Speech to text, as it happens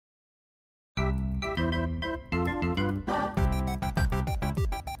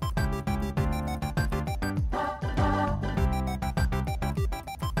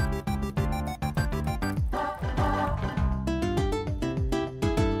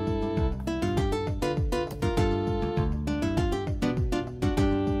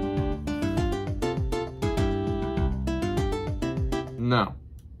No.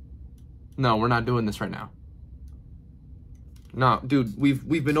 No, we're not doing this right now. No, dude,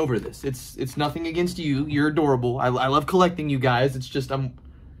 we've been over this. It's nothing against you. You're adorable. I love collecting you guys. It's just I'm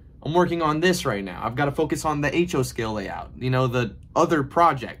working on this right now. I've got to focus on the HO scale layout. You know, the other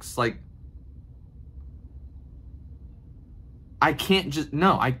projects. Like, I can't just,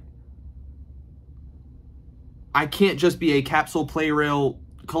 no, I can't just be a capsule play rail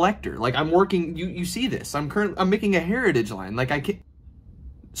collector. Like, I'm working, you see this. I'm making a heritage line. Like, I can't,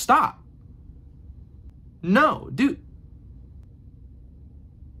 stop. No, dude.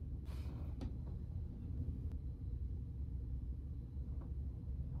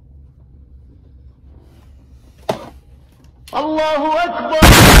 Allahu Akbar!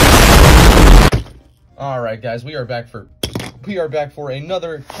 Alright guys, we are back for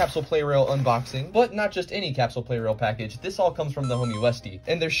another Capsule Play Rail unboxing, but not just any Capsule Play Rail package. This all comes from the homie Westy,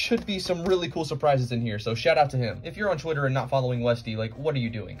 and there should be some really cool surprises in here, so shout out to him. If you're on Twitter and not following Westy, like, what are you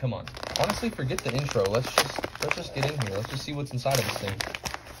doing? Come on. Honestly, forget the intro. Let's just get in here. Let's just see what's inside of this thing.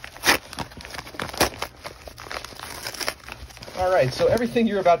 Alright, so everything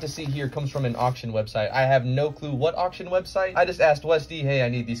you're about to see here comes from an auction website. I have no clue what auction website. I just asked Westy, hey, I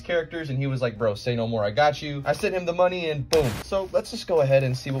need these characters, and he was like, bro, say no more, I got you. I sent him the money, and boom. So let's just go ahead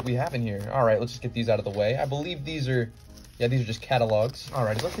and see what we have in here. Alright, let's just get these out of the way. I believe these are, yeah, these are just catalogs.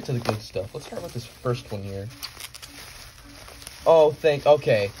 Alright, let's get to the good stuff. Let's start with this first one here. Oh,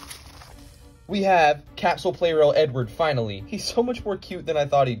 okay. We have Capsule Play Rail Edward, finally. He's so much more cute than I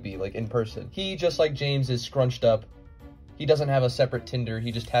thought he'd be, like, in person. He, just like James, is scrunched up. He doesn't have a separate Tinder,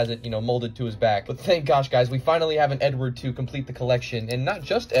 he just has it, you know, molded to his back. But thank gosh, guys, we finally have an Edward to complete the collection. And not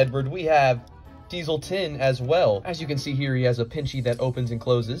just Edward, we have Diesel Tin as well. As you can see here, he has a pinchy that opens and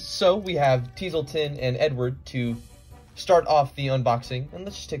closes. So we have Diesel Tin and Edward to start off the unboxing. And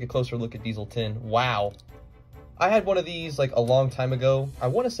let's just take a closer look at Diesel Tin. Wow. I had one of these, like, a long time ago. I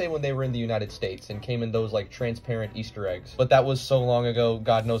want to say when they were in the United States and came in those, like, transparent Easter eggs. But that was so long ago,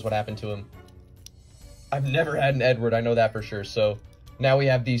 God knows what happened to him. I've never had an Edward, I know that for sure, so now we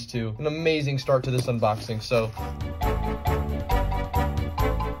have these two. An amazing start to this unboxing, so.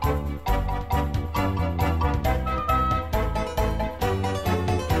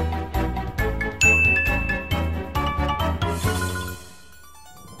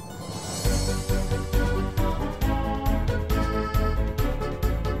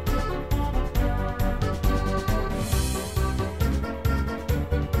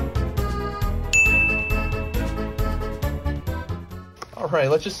 Alright,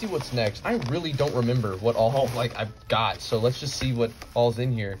 let's just see what's next. I really don't remember what all, like, I've got, so let's just see what all's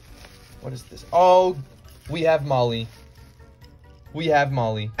in here. What is this? Oh, we have Molly. We have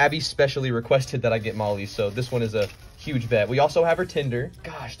Molly. Abby specially requested that I get Molly, so this one is a huge bet. We also have her Tinder.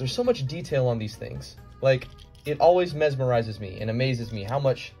 Gosh, there's so much detail on these things. Like, it always mesmerizes me and amazes me how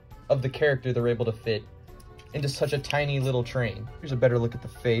much of the character they're able to fit into such a tiny little train. Here's a better look at the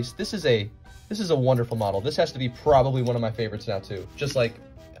face. This is a wonderful model. This has to be probably one of my favorites now too. Just like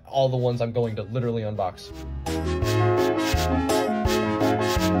all the ones I'm going to literally unbox.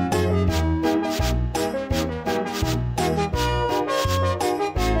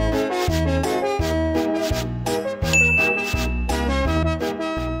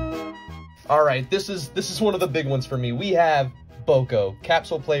 All right, this is one of the big ones for me. We have Boko,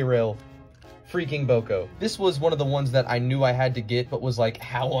 Capsule Play Rail, freaking Boko. This was one of the ones that I knew I had to get, but was like,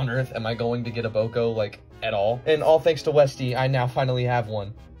 how on earth am I going to get a Boko, like, at all? And all thanks to Westy, I now finally have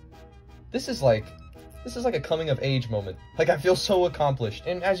one. This is like a coming of age moment. Like, I feel so accomplished.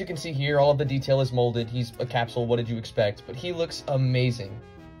 And as you can see here, all of the detail is molded. He's a capsule, what did you expect? But he looks amazing.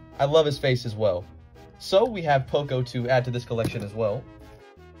 I love his face as well. So we have Poco to add to this collection as well.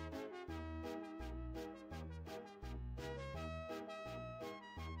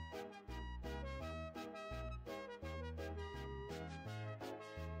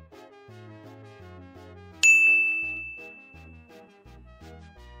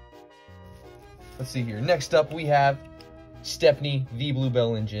 Let's see here. Next up, we have Stepney, the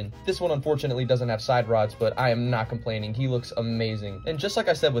Bluebell engine. This one, unfortunately, doesn't have side rods, but I am not complaining. He looks amazing. And just like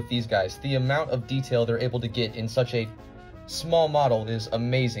I said with these guys, the amount of detail they're able to get in such a small model is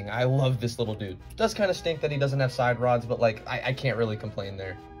amazing. I love this little dude. It does kind of stink that he doesn't have side rods, but, like, I can't really complain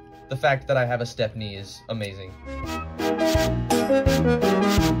there. The fact that I have a Stepney is amazing.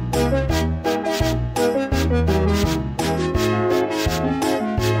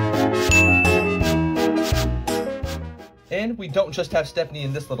 And we don't just have Stepney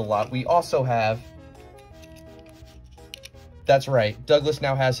in this little lot, we also have, that's right, Douglas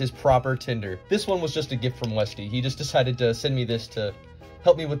now has his proper Tinder. This one was just a gift from Westy. He just decided to send me this to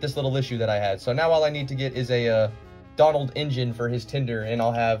help me with this little issue that I had. So now all I need to get is a Donald engine for his Tinder, and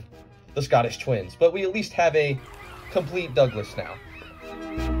I'll have the Scottish twins. But we at least have a complete Douglas now.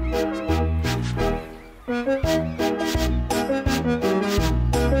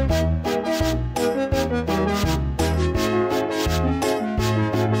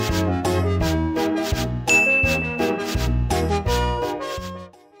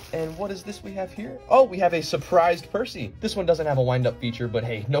 And what is this we have here? Oh, we have a surprised Percy. This one doesn't have a wind-up feature, but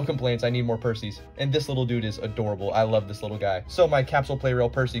hey, no complaints. I need more Percys. And this little dude is adorable. I love this little guy. So my Capsule Play Rail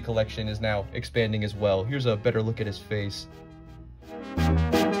Percy collection is now expanding as well. Here's a better look at his face.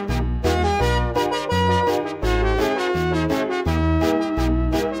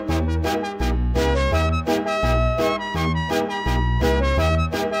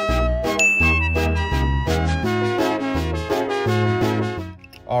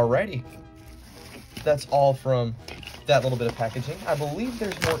 Alrighty, that's all from that little bit of packaging. I believe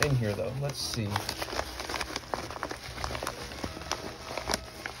there's more in here though. Let's see.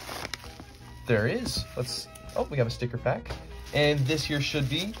 There is. Oh, we have a sticker pack. And this here should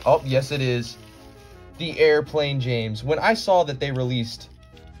be, oh, yes it is, the Airplane James. When I saw that they released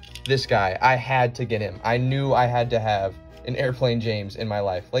this guy, I had to get him. I knew I had to have an Airplane James in my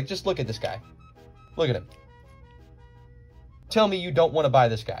life. Like, just look at this guy. Look at him. Tell me you don't want to buy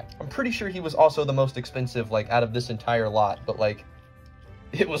this guy. I'm pretty sure he was also the most expensive, like, out of this entire lot, but, like,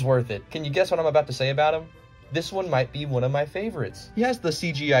 it was worth it. Can you guess what I'm about to say about him? This one might be one of my favorites. He has the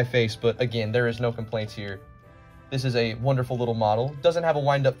CGI face, but again, there is no complaints here. This is a wonderful little model. Doesn't have a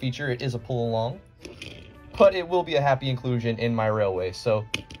wind-up feature. It is a pull-along, but it will be a happy inclusion in my railway. So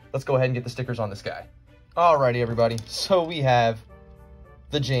let's go ahead and get the stickers on this guy. Alrighty, everybody. So we have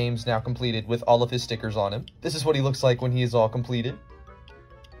the James now completed with all of his stickers on him. This is what he looks like when he is all completed.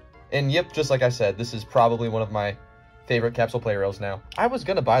 And yep, just like I said, this is probably one of my favorite Capsule Play Rails now. I was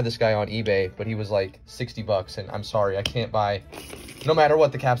gonna buy this guy on eBay, but he was like 60 bucks, and I'm sorry, I can't buy, no matter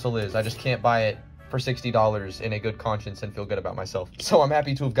what the capsule is, I just can't buy it for $60 in a good conscience and feel good about myself. So I'm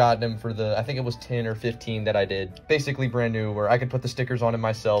happy to have gotten him for the, I think it was 10 or 15 that I did. Basically brand new, where I could put the stickers on him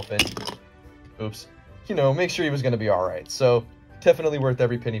myself and, oops, you know, make sure he was gonna be all right. So definitely worth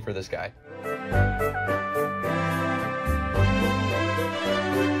every penny for this guy.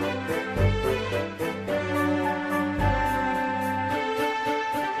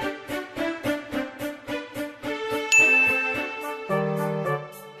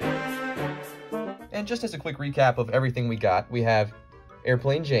 And just as a quick recap of everything we got, we have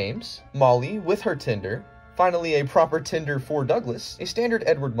Airplane James, Molly with her Tinder, finally a proper Tinder for Douglas, a standard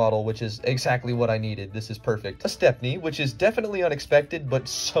Edward model, which is exactly what I needed. This is perfect. A Stepney, which is definitely unexpected, but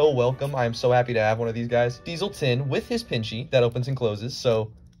so welcome. I am so happy to have one of these guys. Diesel Tin with his Pinchy that opens and closes,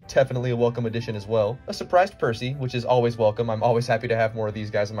 so definitely a welcome addition as well. A surprised Percy, which is always welcome. I'm always happy to have more of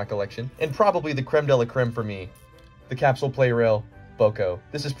these guys in my collection. And probably the creme de la creme for me, the Capsule Play Rail Boko.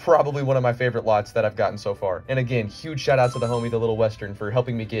 This is probably one of my favorite lots that I've gotten so far. And again, huge shout out to the homie, the Little Western, for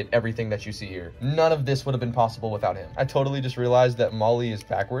helping me get everything that you see here. None of this would have been possible without him. I totally just realized that Molly is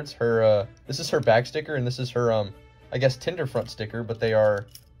backwards. Her, this is her back sticker, and this is her, I guess Tinder front sticker, but they are,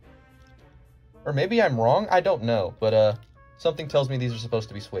 or maybe I'm wrong, I don't know, but, something tells me these are supposed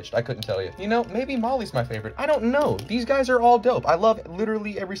to be switched. I couldn't tell you. You know, maybe Molly's my favorite. I don't know. These guys are all dope. I love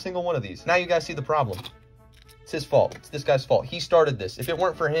literally every single one of these. Now you guys see the problem. It's his fault. It's this guy's fault. He started this. If it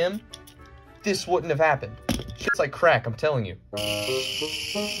weren't for him, this wouldn't have happened. Shit's like crack, I'm telling you.